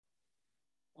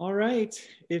All right.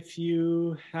 If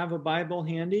you have a Bible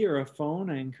handy or a phone,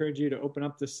 I encourage you to open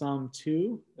up to Psalm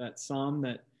 2, that psalm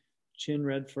that Chin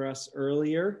read for us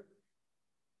earlier.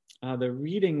 The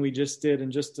reading we just did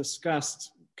and just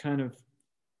discussed kind of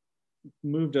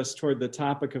moved us toward the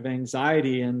topic of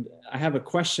anxiety. And I have a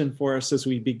question for us as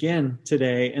we begin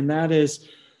today, and that is,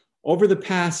 over the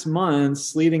past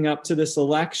months leading up to this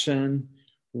election,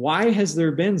 why has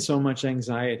there been so much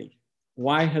anxiety?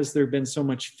 Why has there been so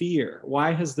much fear?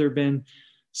 Why has there been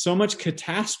so much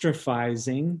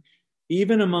catastrophizing,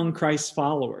 even among Christ's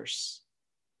followers?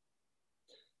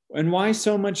 And why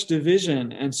so much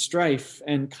division and strife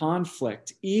and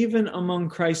conflict, even among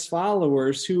Christ's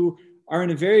followers who are, in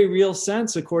a very real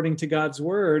sense, according to God's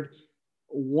word,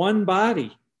 one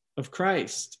body of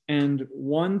Christ and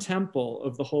one temple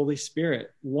of the Holy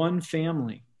Spirit, one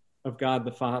family of God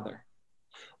the Father?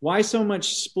 Why so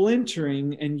much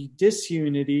splintering and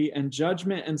disunity and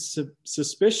judgment and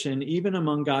suspicion, even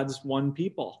among God's one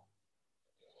people?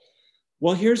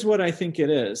 Well, here's what I think it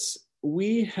is.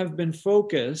 We have been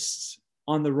focused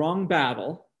on the wrong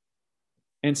battle,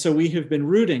 and so we have been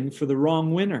rooting for the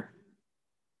wrong winner.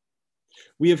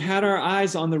 We have had our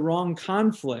eyes on the wrong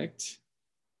conflict,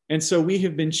 and so we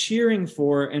have been cheering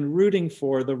for and rooting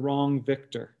for the wrong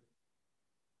victor.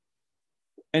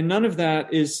 And none of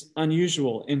that is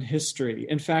unusual in history.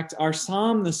 In fact, our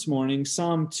psalm this morning,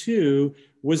 Psalm 2,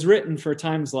 was written for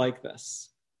times like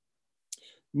this.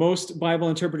 Most Bible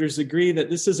interpreters agree that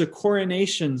this is a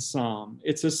coronation psalm.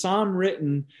 It's a psalm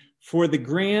written for the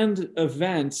grand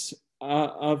event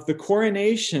of the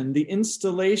coronation, the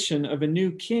installation of a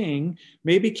new king,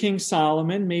 maybe King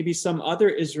Solomon, maybe some other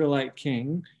Israelite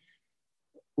king.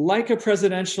 Like a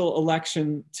presidential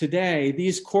election today,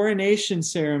 these coronation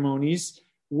ceremonies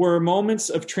were moments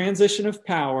of transition of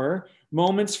power,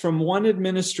 moments from one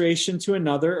administration to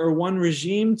another or one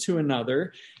regime to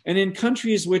another. And in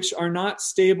countries which are not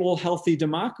stable, healthy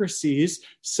democracies,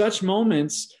 such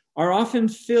moments are often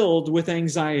filled with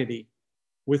anxiety,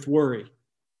 with worry.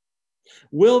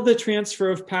 Will the transfer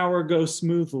of power go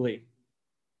smoothly?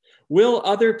 Will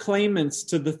other claimants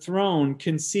to the throne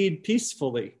concede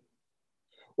peacefully?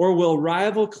 Or will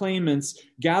rival claimants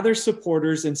gather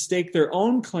supporters and stake their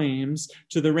own claims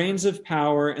to the reins of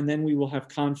power, and then we will have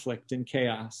conflict and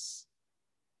chaos?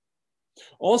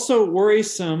 Also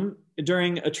worrisome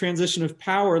during a transition of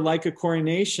power like a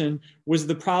coronation was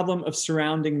the problem of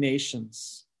surrounding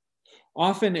nations.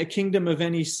 Often a kingdom of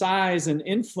any size and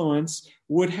influence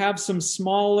would have some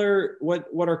smaller,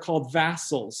 what are called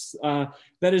vassals.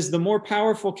 That is, the more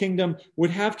powerful kingdom would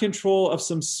have control of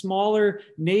some smaller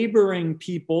neighboring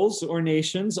peoples or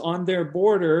nations on their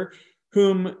border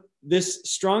whom this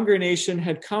stronger nation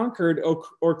had conquered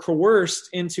or coerced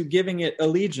into giving it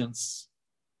allegiance.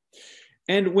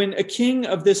 And when a king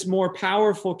of this more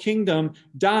powerful kingdom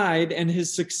died and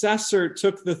his successor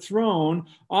took the throne,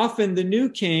 often the new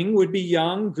king would be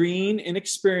young, green,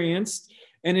 inexperienced,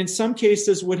 and in some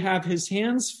cases would have his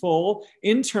hands full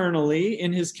internally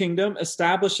in his kingdom,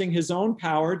 establishing his own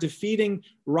power, defeating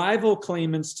rival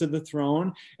claimants to the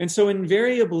throne. And so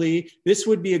invariably, this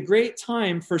would be a great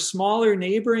time for smaller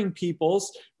neighboring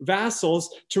peoples,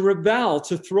 vassals, to rebel,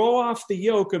 to throw off the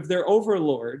yoke of their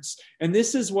overlords. And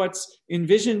this is what's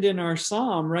envisioned in our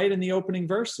psalm right in the opening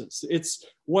verses. It's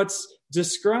what's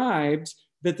described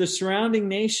that the surrounding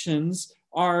nations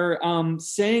are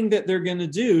saying that they're going to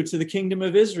do to the kingdom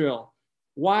of Israel.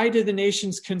 Why do the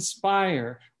nations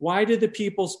conspire? Why do the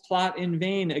peoples plot in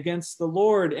vain against the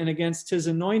Lord and against his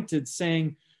anointed,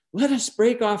 saying, let us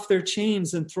break off their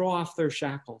chains and throw off their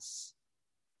shackles?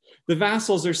 The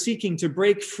vassals are seeking to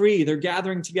break free. They're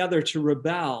gathering together to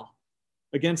rebel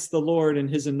against the Lord and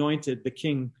his anointed, the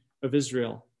King of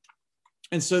Israel.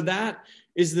 And so that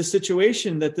is the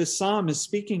situation that this psalm is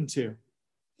speaking to.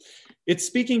 It's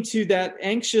speaking to that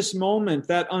anxious moment,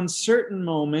 that uncertain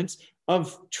moment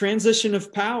of transition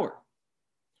of power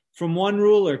from one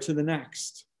ruler to the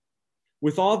next,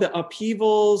 with all the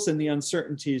upheavals and the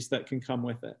uncertainties that can come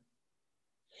with it.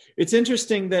 It's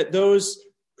interesting that those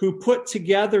who put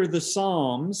together the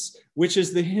Psalms, which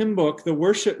is the hymn book, the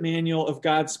worship manual of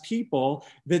God's people,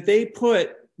 that they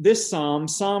put this psalm,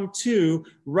 Psalm 2,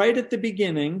 right at the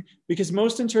beginning, because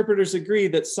most interpreters agree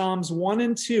that Psalms 1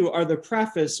 and 2 are the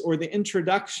preface or the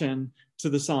introduction to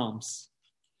the Psalms.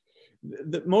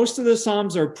 Most of the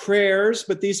Psalms are prayers,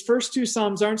 but these first two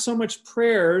Psalms aren't so much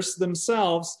prayers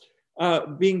themselves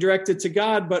being directed to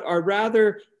God, but are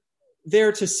rather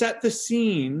there to set the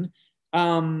scene,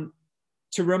 to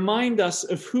remind us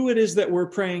of who it is that we're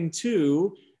praying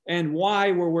to and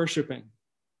why we're worshiping.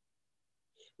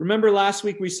 Remember last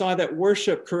week we saw that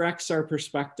worship corrects our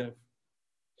perspective.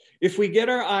 If we get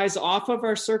our eyes off of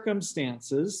our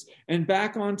circumstances and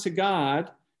back onto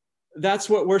God, that's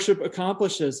what worship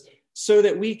accomplishes, so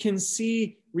that we can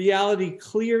see reality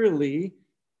clearly,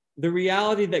 the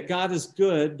reality that God is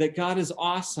good, that God is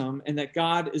awesome, and that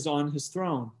God is on his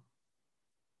throne.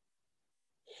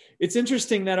 It's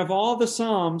interesting that of all the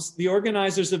Psalms, the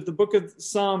organizers of the book of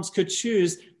Psalms could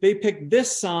choose, they picked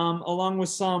this Psalm along with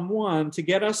Psalm 1 to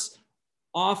get us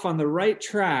off on the right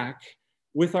track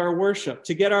with our worship,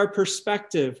 to get our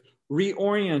perspective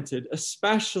reoriented,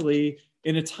 especially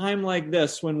in a time like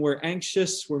this when we're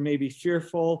anxious, we're maybe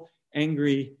fearful,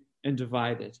 angry, and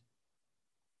divided.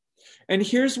 And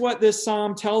here's what this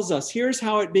psalm tells us. Here's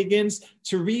how it begins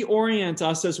to reorient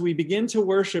us as we begin to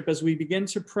worship, as we begin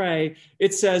to pray.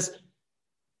 It says,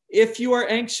 if you are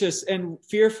anxious and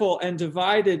fearful and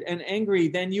divided and angry,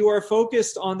 then you are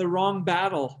focused on the wrong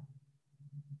battle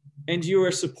and you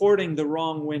are supporting the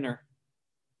wrong winner.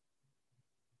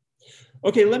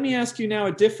 Okay, let me ask you now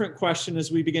a different question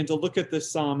as we begin to look at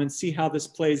this psalm and see how this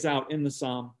plays out in the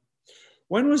psalm.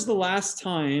 When was the last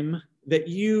time that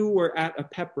you were at a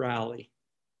pep rally?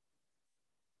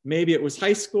 Maybe it was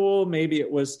high school, maybe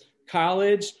it was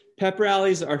college. Pep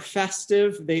rallies are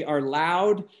festive, they are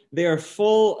loud, they are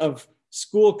full of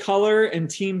school color and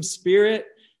team spirit,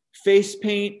 face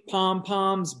paint,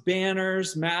 pom-poms,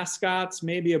 banners, mascots,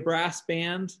 maybe a brass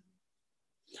band.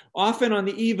 Often on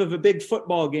the eve of a big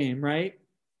football game, right?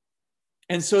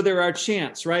 And so there are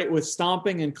chants, right, with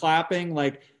stomping and clapping,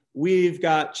 like, we've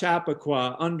got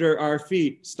Chappaqua under our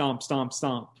feet, stomp, stomp,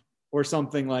 stomp, or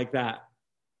something like that.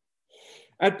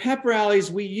 At pep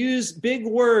rallies, we use big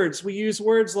words. We use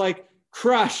words like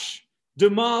crush,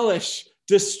 demolish,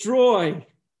 destroy.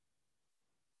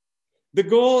 The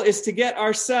goal is to get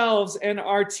ourselves and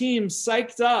our team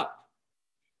psyched up.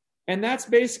 And that's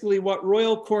basically what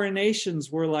royal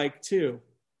coronations were like too,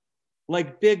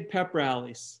 like big pep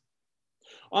rallies.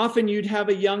 Often you'd have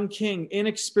a young king,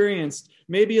 inexperienced,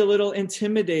 maybe a little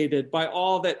intimidated by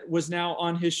all that was now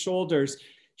on his shoulders.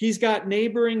 He's got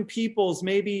neighboring peoples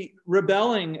maybe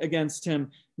rebelling against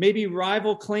him, maybe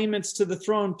rival claimants to the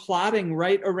throne plotting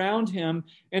right around him.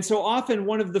 And so often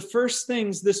one of the first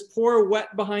things this poor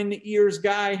wet behind the ears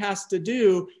guy has to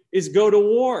do is go to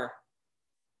war,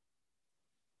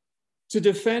 to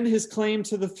defend his claim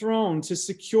to the throne, to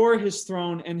secure his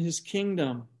throne and his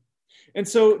kingdom. And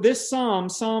so this psalm,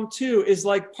 Psalm 2, is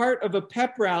like part of a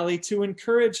pep rally to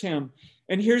encourage him.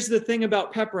 And here's the thing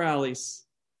about pep rallies.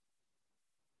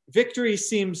 Victory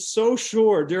seems so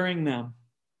sure during them.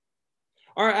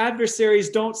 Our adversaries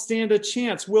don't stand a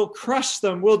chance. We'll crush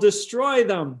them. We'll destroy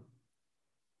them.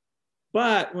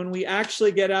 But when we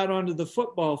actually get out onto the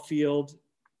football field,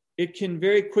 it can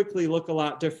very quickly look a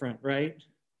lot different, right?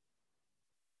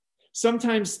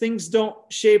 Sometimes things don't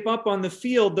shape up on the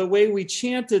field the way we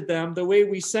chanted them, the way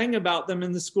we sang about them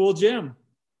in the school gym.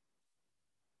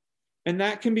 And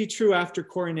that can be true after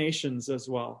coronations as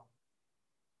well.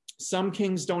 Some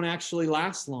kings don't actually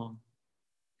last long.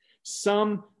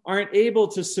 Some aren't able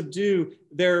to subdue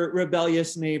their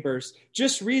rebellious neighbors.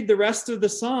 Just read the rest of the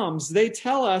Psalms. They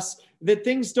tell us that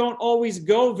things don't always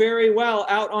go very well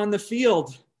out on the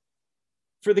field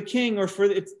for the king or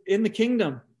in the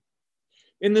kingdom.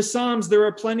 In the Psalms, there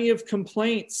are plenty of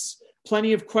complaints,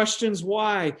 plenty of questions.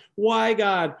 Why? Why,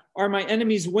 God? Are my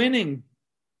enemies winning?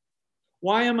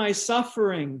 Why am I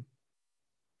suffering?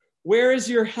 Where is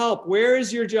your help? Where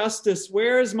is your justice?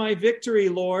 Where is my victory,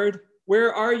 Lord?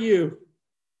 Where are you?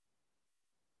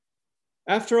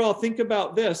 After all, think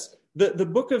about this. The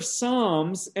book of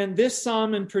Psalms, and this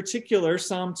psalm in particular,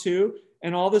 Psalm 2,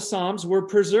 and all the Psalms were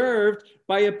preserved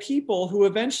by a people who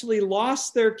eventually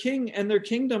lost their king and their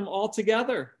kingdom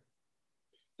altogether.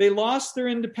 They lost their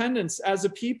independence as a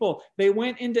people. They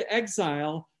went into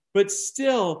exile, but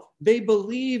still they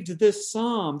believed this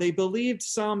psalm. They believed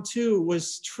Psalm 2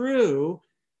 was true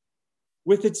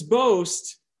with its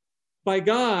boast, by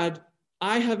God,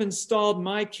 I have installed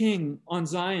my king on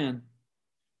Zion.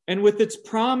 And with its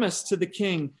promise to the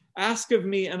king, ask of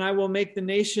me, and I will make the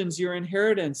nations your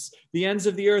inheritance, the ends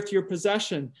of the earth your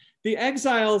possession. The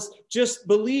exiles just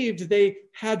believed, they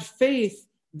had faith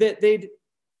that it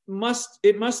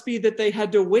must be that they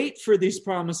had to wait for these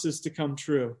promises to come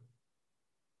true.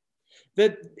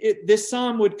 That this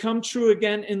psalm would come true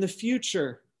again in the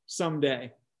future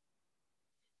someday.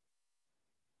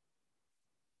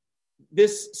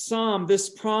 This psalm, this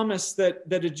promise that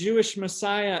a Jewish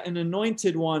Messiah, an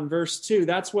anointed one, verse 2,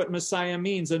 that's what Messiah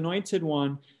means, anointed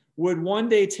one, would one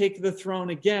day take the throne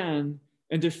again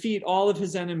and defeat all of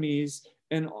his enemies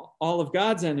and all of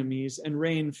God's enemies and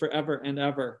reign forever and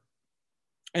ever.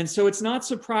 And so it's not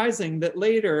surprising that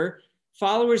later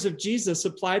followers of Jesus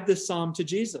applied this psalm to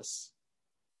Jesus.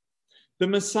 The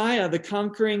Messiah, the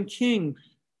conquering king,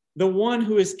 the one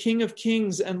who is King of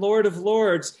kings and Lord of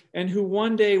lords, and who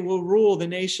one day will rule the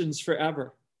nations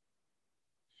forever.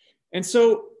 And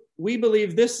so we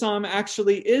believe this psalm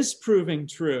actually is proving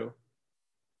true.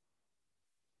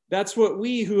 That's what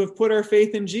we who have put our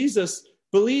faith in Jesus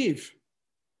believe.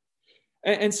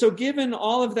 And so given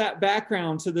all of that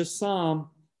background to this psalm,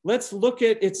 let's look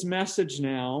at its message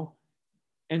now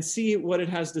and see what it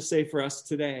has to say for us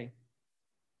today,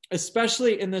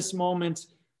 especially in this moment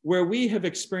where we have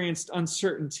experienced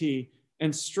uncertainty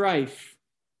and strife.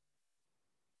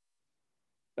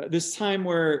 This time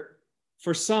where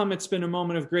for some it's been a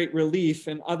moment of great relief,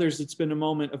 and others it's been a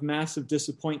moment of massive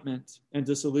disappointment and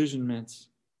disillusionment.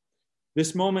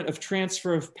 This moment of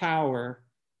transfer of power,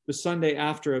 the Sunday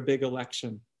after a big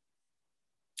election.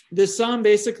 This psalm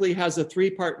basically has a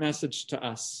three-part message to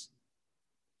us.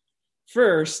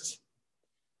 First,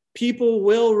 people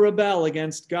will rebel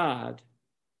against God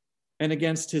and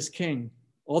against his king.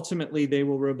 Ultimately, they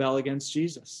will rebel against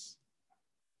Jesus.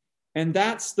 And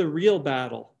that's the real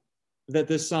battle that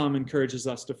this psalm encourages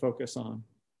us to focus on.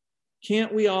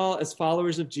 Can't we all, as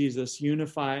followers of Jesus,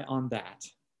 unify on that?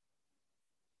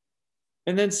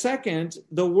 And then second,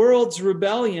 the world's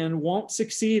rebellion won't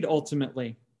succeed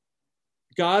ultimately.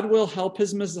 God will help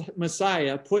his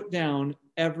Messiah put down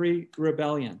every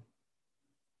rebellion.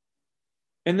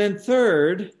 And then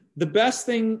third, the best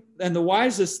thing and the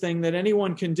wisest thing that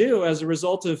anyone can do as a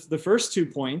result of the first 2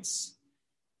 points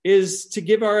is to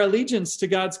give our allegiance to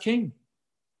God's King,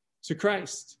 to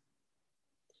Christ.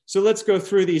 So let's go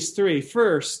through these three.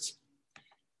 First,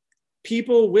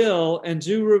 people will and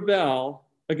do rebel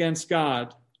against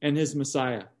God and his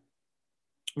Messiah.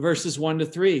 Verses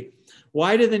 1-3.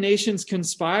 Why do the nations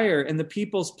conspire and the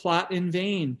peoples plot in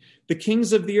vain? The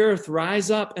kings of the earth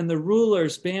rise up and the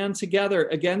rulers band together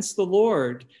against the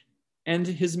Lord and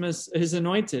his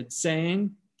anointed,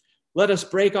 saying, let us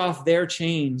break off their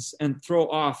chains and throw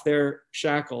off their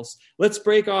shackles. Let's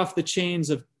break off the chains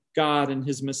of God and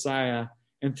his Messiah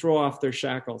and throw off their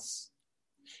shackles.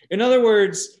 In other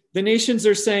words, the nations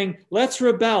are saying, let's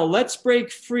rebel, let's break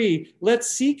free, let's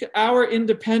seek our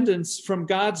independence from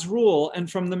God's rule and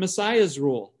from the Messiah's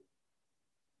rule.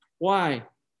 Why?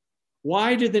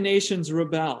 Why do the nations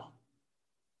rebel?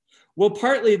 Well,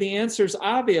 partly the answer is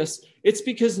obvious. It's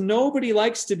because nobody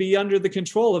likes to be under the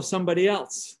control of somebody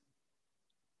else.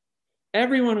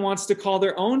 Everyone wants to call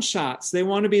their own shots. They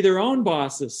want to be their own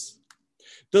bosses.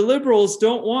 The liberals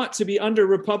don't want to be under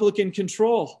Republican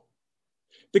control.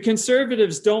 The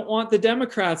conservatives don't want the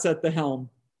Democrats at the helm.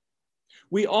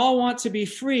 We all want to be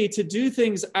free to do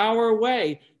things our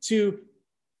way, to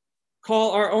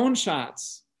call our own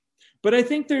shots. But I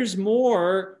think there's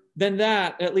more than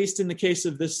that, at least in the case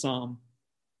of this psalm.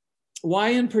 Why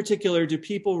in particular do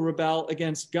people rebel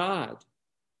against God?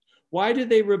 Why do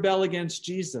they rebel against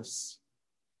Jesus?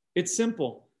 It's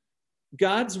simple.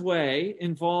 God's way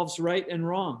involves right and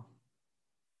wrong.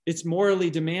 It's morally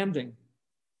demanding.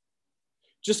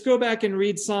 Just go back and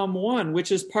read Psalm 1,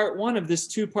 which is part 1 of this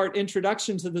 2-part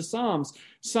introduction to the Psalms.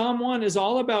 Psalm 1 is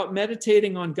all about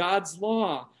meditating on God's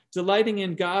law, delighting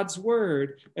in God's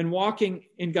word, and walking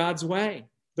in God's way,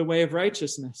 the way of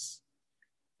righteousness.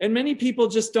 And many people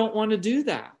just don't want to do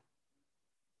that.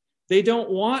 They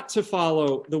don't want to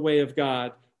follow the way of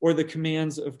God or the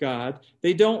commands of God.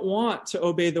 They don't want to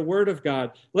obey the word of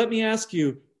God. Let me ask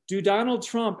you, do Donald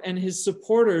Trump and his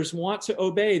supporters want to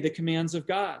obey the commands of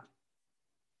God?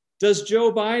 Does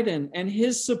Joe Biden and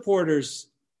his supporters,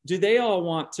 do they all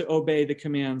want to obey the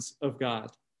commands of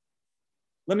God?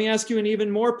 Let me ask you an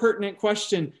even more pertinent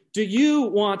question. Do you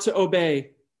want to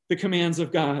obey the commands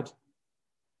of God?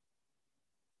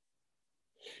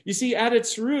 You see, at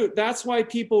its root, that's why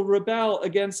people rebel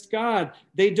against God.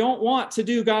 They don't want to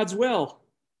do God's will.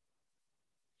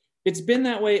 It's been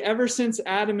that way ever since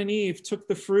Adam and Eve took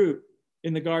the fruit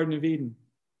in the Garden of Eden.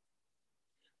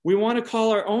 We want to call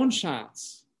our own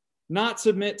shots, not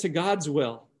submit to God's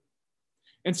will.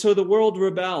 And so the world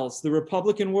rebels. The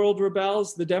Republican world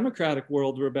rebels. The Democratic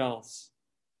world rebels.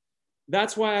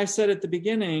 That's why I said at the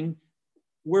beginning,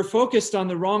 we're focused on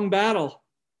the wrong battle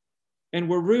and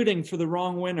we're rooting for the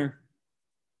wrong winner.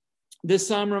 This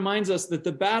psalm reminds us that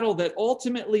the battle that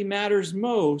ultimately matters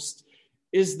most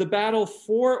is the battle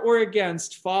for or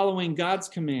against following God's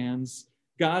commands,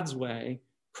 God's way,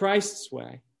 Christ's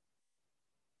way.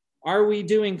 Are we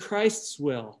doing Christ's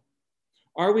will?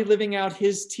 Are we living out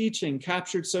his teaching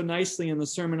captured so nicely in the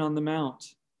Sermon on the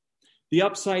Mount? The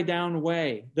upside down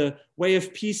way, the way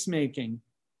of peacemaking,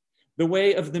 the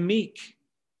way of the meek,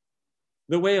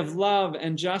 the way of love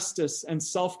and justice and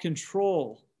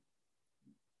self-control,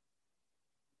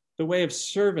 the way of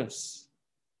service?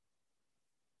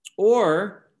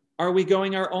 Or are we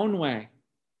going our own way,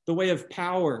 the way of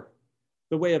power,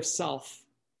 the way of self?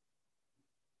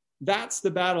 That's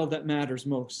the battle that matters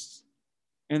most.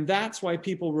 And that's why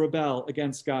people rebel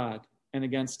against God and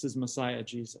against his Messiah,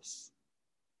 Jesus.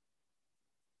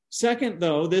 Second,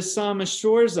 though, this psalm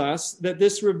assures us that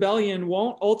this rebellion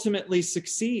won't ultimately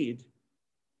succeed,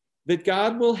 that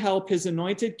God will help his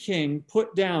anointed king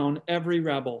put down every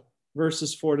rebel.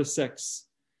 Verses 4-6.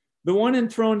 The one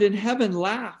enthroned in heaven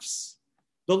laughs.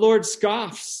 The Lord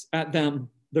scoffs at them,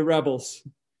 the rebels.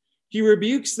 He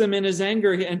rebukes them in his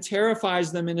anger and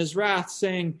terrifies them in his wrath,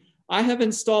 saying, I have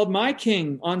installed my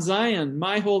king on Zion,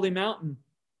 my holy mountain.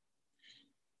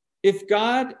 If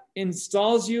God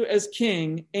installs you as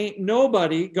king, ain't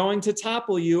nobody going to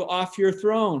topple you off your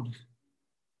throne.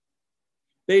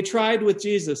 They tried with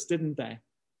Jesus, didn't they?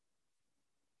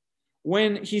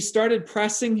 When he started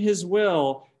pressing his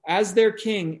will as their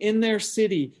king in their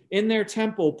city, in their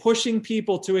temple, pushing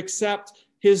people to accept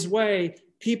his way,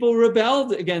 people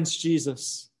rebelled against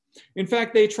Jesus. In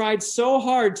fact, they tried so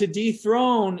hard to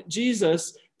dethrone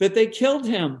Jesus that they killed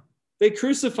him. They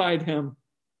crucified him.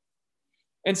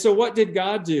 And so what did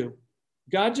God do?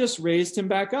 God just raised him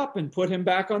back up and put him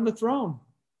back on the throne.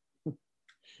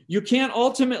 You can't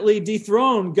ultimately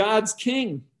dethrone God's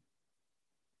king.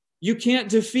 You can't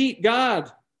defeat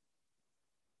God.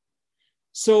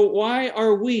 So why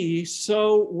are we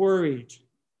so worried?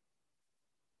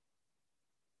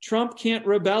 Trump can't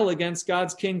rebel against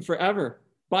God's king forever.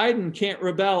 Biden can't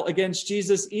rebel against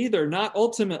Jesus either, not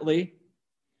ultimately.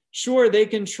 Sure, they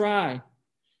can try.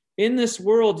 In this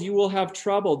world, you will have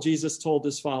trouble, Jesus told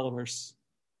his followers.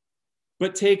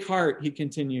 But take heart, he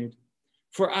continued,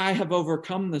 for I have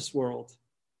overcome this world.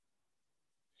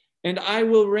 And I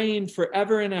will reign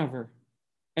forever and ever,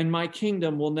 and my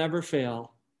kingdom will never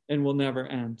fail and will never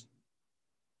end.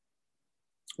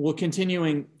 Well,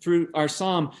 continuing through our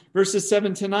psalm, verses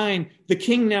 7-9, the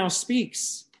king now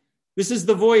speaks. This is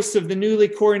the voice of the newly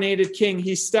coronated king.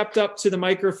 He stepped up to the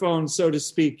microphone, so to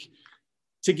speak,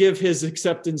 to give his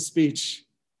acceptance speech.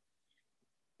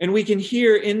 And we can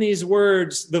hear in these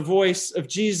words the voice of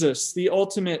Jesus, the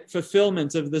ultimate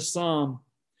fulfillment of this psalm.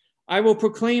 I will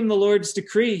proclaim the Lord's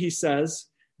decree, he says.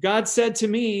 God said to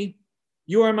me,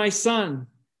 you are my son.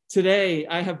 Today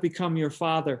I have become your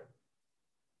father.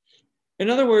 In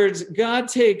other words, God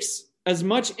takes as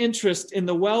much interest in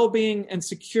the well-being and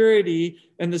security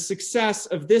and the success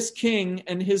of this king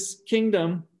and his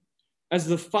kingdom as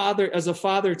a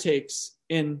father takes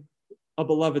in a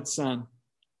beloved son.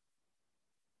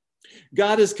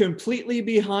 God is completely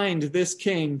behind this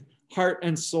king, heart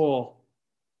and soul.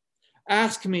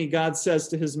 Ask me, God says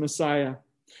to his Messiah,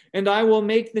 and I will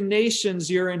make the nations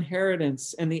your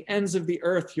inheritance and the ends of the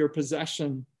earth your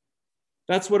possession.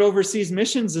 That's what overseas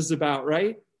missions is about,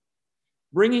 right?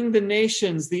 Bringing the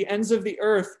nations, the ends of the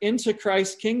earth, into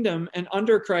Christ's kingdom and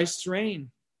under Christ's reign.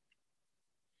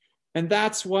 And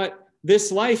that's what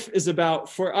this life is about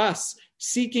for us,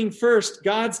 seeking first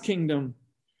God's kingdom,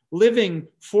 living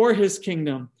for his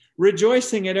kingdom,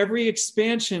 rejoicing at every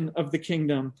expansion of the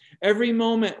kingdom, every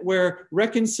moment where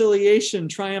reconciliation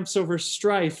triumphs over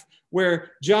strife,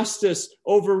 where justice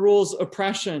overrules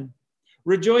oppression,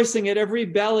 rejoicing at every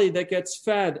belly that gets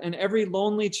fed and every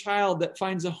lonely child that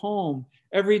finds a home,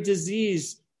 every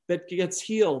disease that gets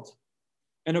healed,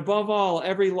 and above all,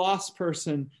 every lost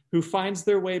person who finds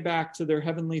their way back to their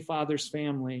Heavenly Father's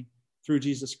family through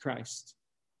Jesus Christ.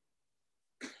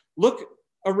 Look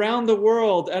around the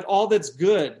world at all that's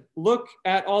good. Look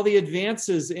at all the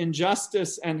advances in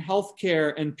justice and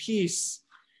healthcare and peace.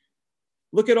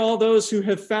 Look at all those who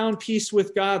have found peace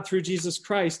with God through Jesus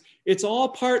Christ. It's all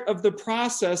part of the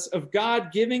process of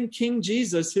God giving King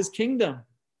Jesus his kingdom.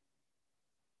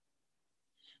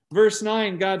 Verse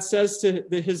 9, God says to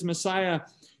his Messiah,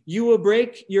 you will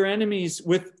break your enemies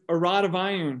with a rod of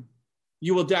iron.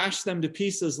 You will dash them to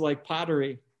pieces like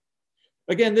pottery.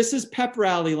 Again, this is pep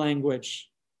rally language.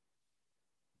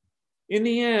 In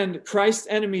the end, Christ's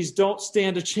enemies don't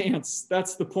stand a chance.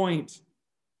 That's the point.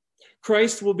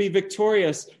 Christ will be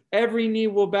victorious. Every knee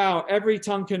will bow. Every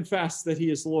tongue confess that he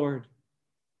is Lord.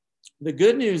 The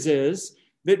good news is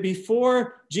that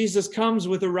before Jesus comes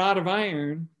with a rod of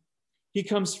iron, he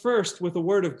comes first with a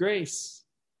word of grace,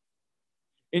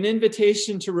 an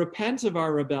invitation to repent of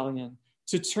our rebellion,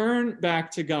 to turn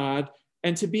back to God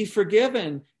and to be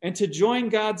forgiven and to join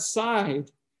God's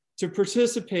side, to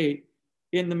participate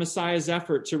in the Messiah's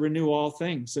effort to renew all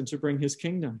things and to bring his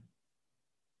kingdom.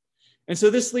 And so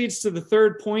this leads to the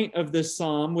third point of this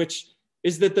psalm, which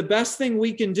is that the best thing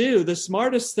we can do, the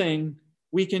smartest thing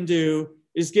we can do,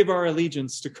 is give our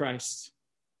allegiance to Christ.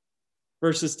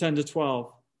 Verses 10 to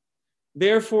 12.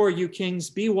 Therefore, you kings,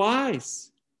 be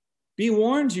wise. Be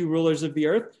warned, you rulers of the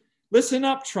earth. Listen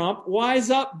up, Trump. Wise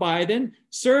up, Biden.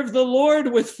 Serve the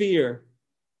Lord with fear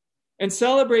and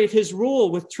celebrate his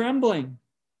rule with trembling.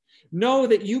 Know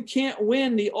that you can't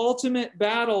win the ultimate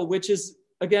battle, which is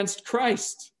against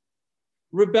Christ.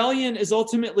 Rebellion is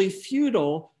ultimately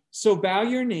futile, so bow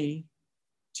your knee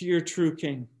to your true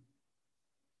king.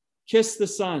 Kiss the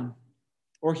Son,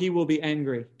 or he will be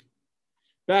angry.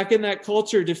 Back in that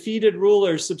culture, defeated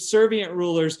rulers, subservient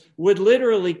rulers would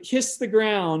literally kiss the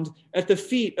ground at the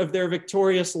feet of their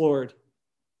victorious Lord.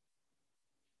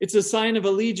 It's a sign of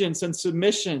allegiance and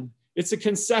submission. It's a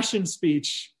concession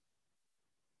speech.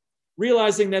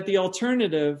 Realizing that the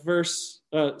alternative,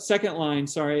 second line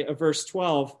of verse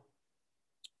 12,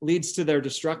 leads to their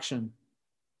destruction.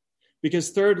 Because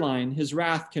third line, his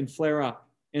wrath can flare up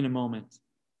in a moment.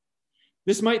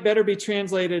 This might better be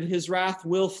translated, his wrath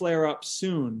will flare up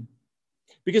soon.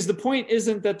 Because the point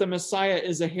isn't that the Messiah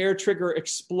is a hair trigger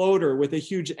exploder with a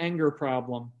huge anger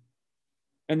problem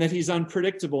and that he's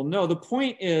unpredictable. No, the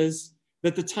point is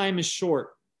that the time is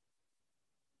short.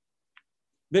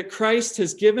 That Christ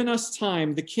has given us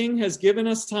time, the King has given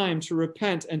us time to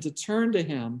repent and to turn to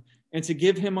him and to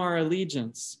give him our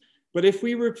allegiance. But if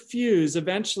we refuse,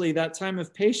 eventually that time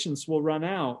of patience will run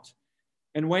out.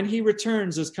 And when he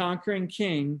returns as conquering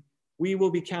king, we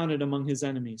will be counted among his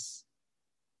enemies.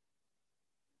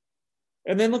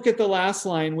 And then look at the last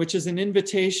line, which is an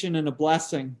invitation and a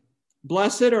blessing.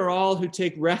 Blessed are all who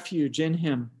take refuge in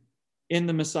him, in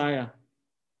the Messiah.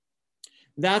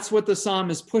 That's what the psalm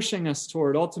is pushing us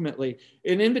toward ultimately,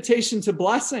 an invitation to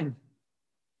blessing.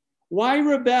 Why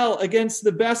rebel against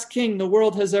the best king the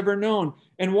world has ever known?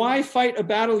 And why fight a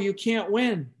battle you can't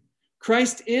win?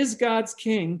 Christ is God's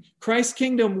king. Christ's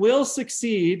kingdom will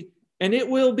succeed, and it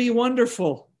will be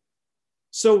wonderful.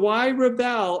 So why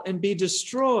rebel and be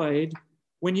destroyed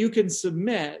when you can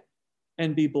submit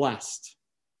and be blessed?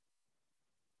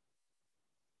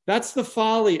 That's the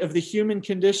folly of the human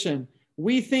condition.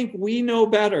 We think we know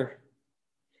better.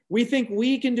 We think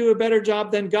we can do a better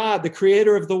job than God, the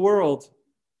creator of the world.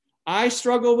 I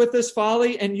struggle with this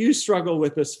folly, and you struggle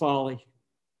with this folly.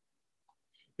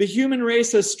 The human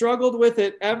race has struggled with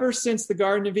it ever since the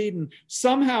Garden of Eden.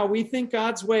 Somehow we think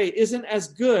God's way isn't as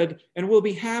good, and we'll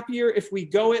be happier if we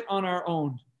go it on our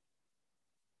own.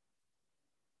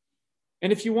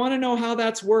 And if you want to know how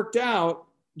that's worked out,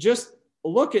 just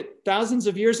look at thousands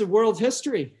of years of world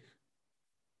history.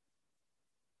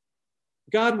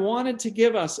 God wanted to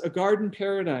give us a garden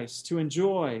paradise to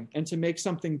enjoy and to make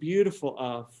something beautiful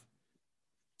of.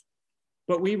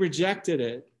 But we rejected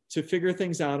it to figure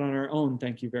things out on our own,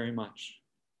 thank you very much.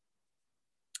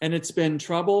 And it's been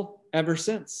trouble ever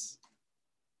since.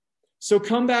 So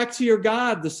come back to your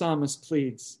God, the psalmist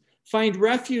pleads. Find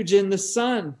refuge in the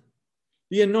Son,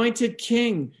 the anointed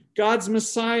King, God's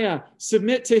Messiah.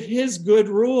 Submit to his good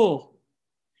rule.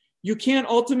 You can't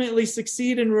ultimately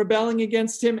succeed in rebelling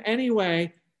against him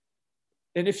anyway.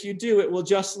 And if you do, it will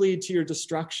just lead to your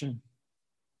destruction.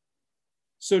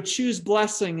 So choose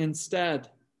blessing instead,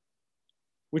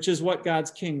 which is what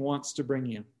God's King wants to bring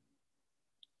you.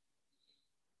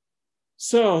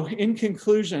 So, in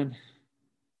conclusion,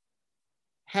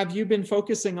 have you been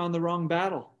focusing on the wrong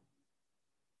battle?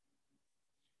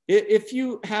 If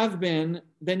you have been,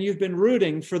 then you've been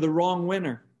rooting for the wrong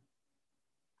winner.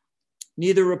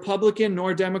 Neither Republican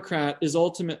nor Democrat is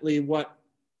ultimately what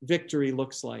victory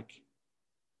looks like.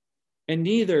 And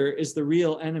neither is the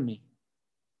real enemy.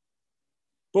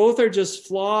 Both are just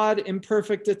flawed,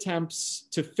 imperfect attempts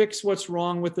to fix what's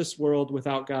wrong with this world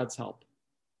without God's help.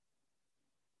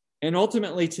 And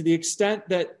ultimately, to the extent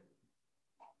that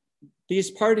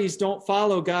these parties don't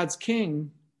follow God's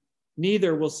King,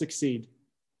 neither will succeed.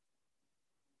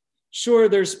 Sure,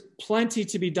 there's plenty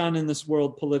to be done in this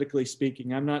world, politically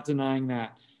speaking. I'm not denying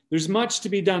that. There's much to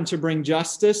be done to bring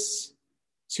justice,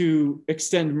 to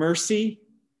extend mercy,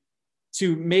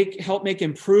 to help make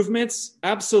improvements.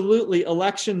 Absolutely,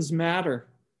 elections matter.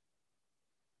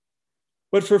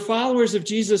 But for followers of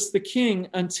Jesus the King,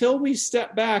 until we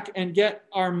step back and get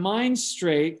our minds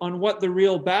straight on what the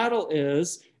real battle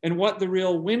is and what the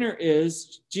real winner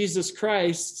is, Jesus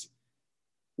Christ,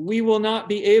 we will not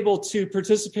be able to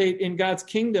participate in God's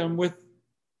kingdom with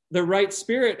the right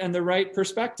spirit and the right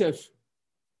perspective.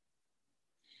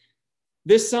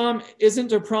 This psalm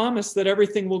isn't a promise that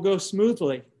everything will go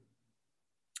smoothly.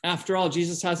 After all,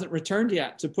 Jesus hasn't returned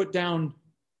yet to put down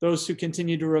those who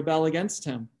continue to rebel against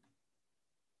him.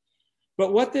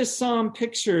 But what this psalm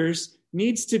pictures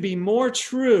needs to be more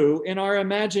true in our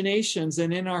imaginations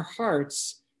and in our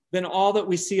hearts than all that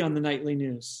we see on the nightly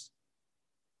news.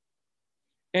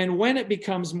 And when it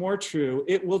becomes more true,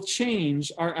 it will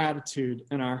change our attitude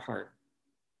and our heart.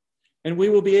 And we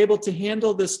will be able to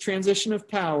handle this transition of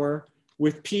power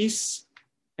with peace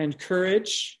and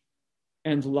courage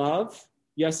and love,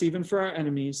 yes, even for our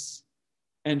enemies,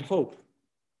 and hope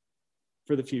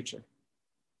for the future,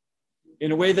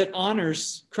 in a way that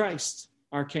honors Christ,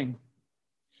 our King.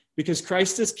 Because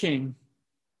Christ is King,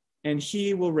 and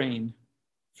he will reign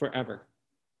forever.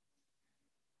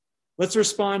 Let's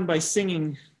respond by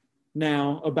singing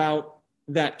now about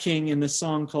that King in this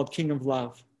song called King of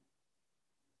Love.